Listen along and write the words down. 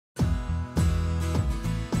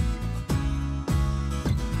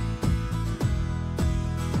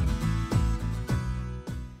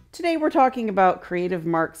Today we're talking about Creative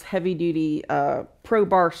Marks heavy duty Pro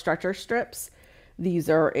Bar stretcher strips. These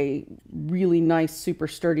are a really nice, super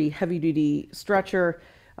sturdy, heavy duty stretcher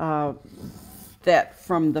that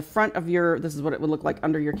from the front of your, this is what it would look like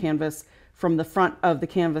under your canvas. From the front of the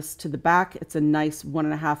canvas to the back, it's a nice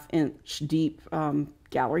 1.5 inch deep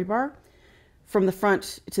gallery bar. From the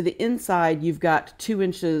front to the inside, you've got 2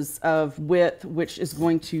 inches of width, which is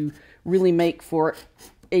going to really make for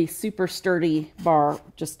a super sturdy bar.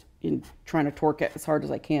 Just in trying to torque it as hard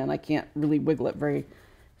as I can. I can't really wiggle it very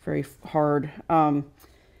hard.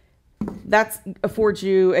 That affords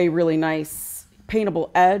you a really nice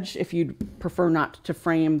paintable edge if you'd prefer not to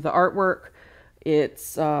frame the artwork.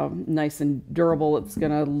 It's nice and durable. It's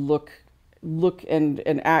gonna look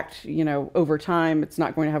and act, you know, over time. It's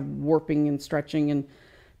not going to have warping and stretching and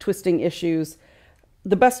twisting issues.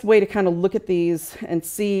 The best way to kind of look at these and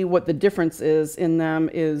see what the difference is in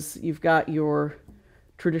them is you've got your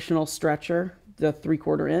traditional stretcher, the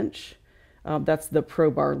 3/4 inch. That's the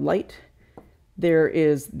Pro Bar Light. There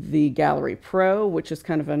is the Gallery Pro, which is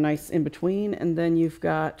kind of a nice in between. And then you've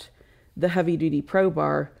got the heavy duty Pro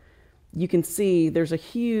Bar. You can see there's a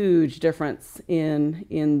huge difference in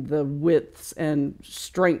the widths and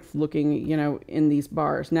strength looking, you know, in these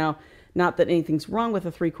bars. Now, not that anything's wrong with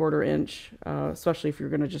a 3/4 inch, especially if you're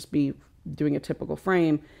going to just be doing a typical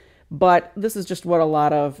frame, but this is just what a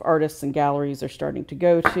lot of artists and galleries are starting to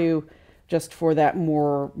go to, just for that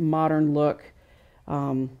more modern look.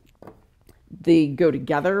 They go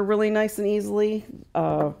together really nice and easily,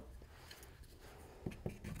 but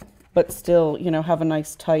still, you know, have a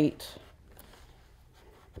nice tight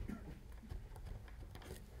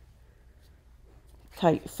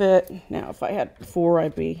fit. Now, if I had before,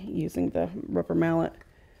 I'd be using the rubber mallet,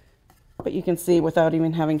 but you can see without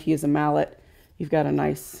even having to use a mallet, you've got a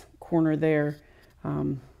nice corner there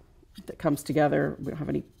that comes together. We don't have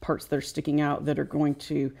any parts that are sticking out that are going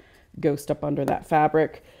to ghost up under that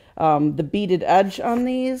fabric. The beaded edge on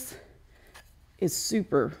these is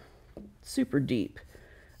super deep.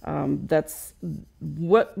 That's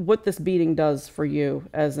what this beading does for you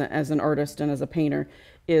as an artist and as a painter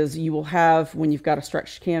is you will have, when you've got a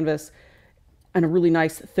stretched canvas and a really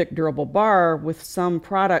nice thick durable bar, with some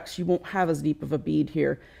products you won't have as deep of a bead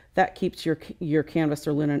here. That keeps your canvas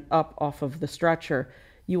or linen up off of the stretcher.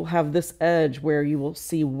 You will have this edge where you will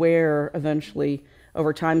see wear eventually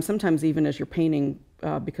over time, sometimes even as you're painting,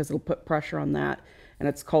 because it'll put pressure on that, and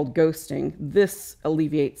it's called ghosting. This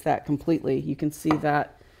alleviates that completely. You can see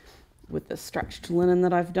that with the stretched linen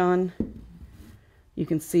that I've done. You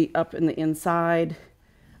can see up in the inside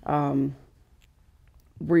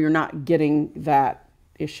where you're not getting that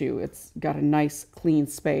issue. It's got a nice clean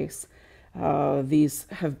space. These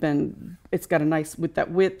have been, it's got a nice, with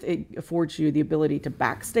that width, it affords you the ability to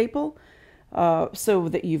back staple so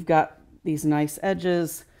that you've got these nice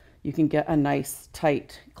edges. You can get a nice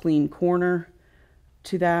tight clean corner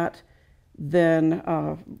to that. Then,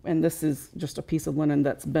 and this is just a piece of linen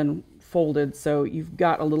that's been folded, so you've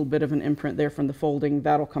got a little bit of an imprint there from the folding.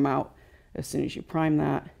 That'll come out as soon as you prime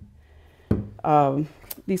that.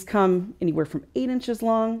 These come anywhere from 8 inches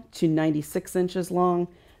long to 96 inches long.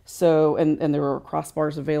 So, and there are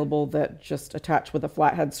crossbars available that just attach with a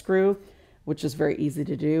flathead screw, which is very easy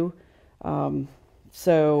to do.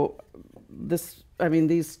 So this, I mean,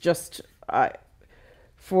 these just,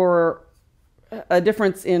 for a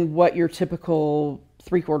difference in what your typical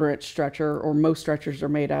 3/4 inch stretcher or most stretchers are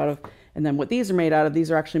made out of, and then what these are made out of,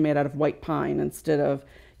 these are actually made out of white pine instead of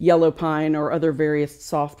yellow pine or other various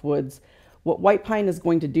softwoods. What white pine is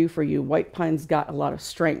going to do for you, white pine's got a lot of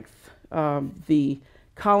strength. The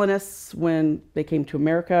colonists, when they came to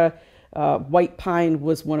America, white pine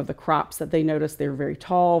was one of the crops that they noticed. They were very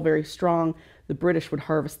tall, very strong. The British would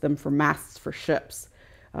harvest them for masts for ships.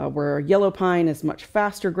 Where yellow pine is much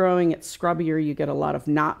faster growing, it's scrubbier, you get a lot of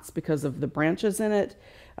knots because of the branches in it.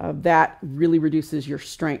 That really reduces your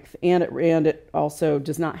strength, and it also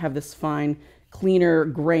does not have this fine, cleaner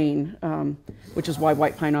grain, which is why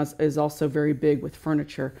white pine is also very big with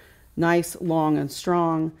furniture. Nice, long, and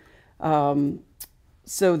strong,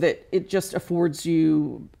 so that it just affords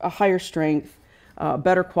you a higher strength,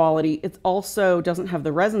 better quality. It also doesn't have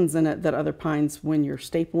the resins in it that other pines, when you're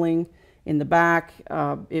stapling in the back,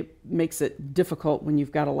 it makes it difficult when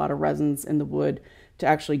you've got a lot of resins in the wood to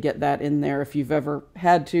actually get that in there. If you've ever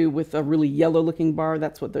had to with a really yellow looking bar,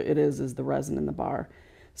 that's what it is the resin in the bar.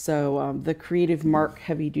 So the Creative Mark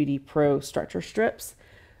Heavy Duty Pro Stretcher Strips,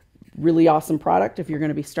 really awesome product. If you're going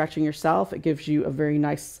to be stretching yourself, it gives you a very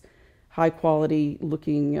nice, high quality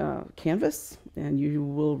looking canvas, and you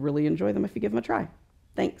will really enjoy them if you give them a try.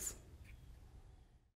 Thanks.